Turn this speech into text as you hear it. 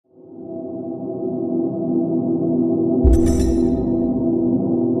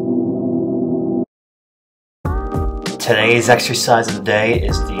Today's exercise of the day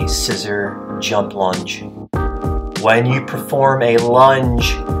is the scissor jump lunge. When you perform a lunge,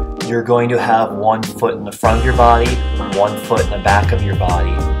 you're going to have one foot in the front of your body, one foot in the back of your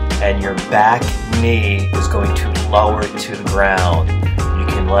body, and your back knee is going to lower to the ground. You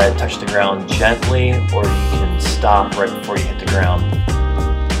can let it touch the ground gently, or you can stop right before you hit the ground.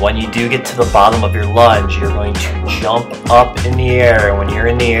 When you do get to the bottom of your lunge, you're going to jump up in the air. And when you're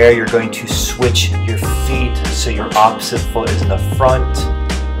in the air, you're going to switch your feet so your opposite foot is in the front.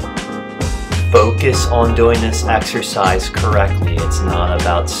 Focus on doing this exercise correctly. It's not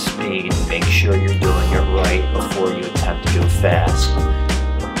about speed. Make sure you're doing it right before you attempt to go fast.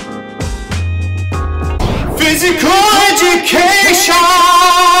 Physical education!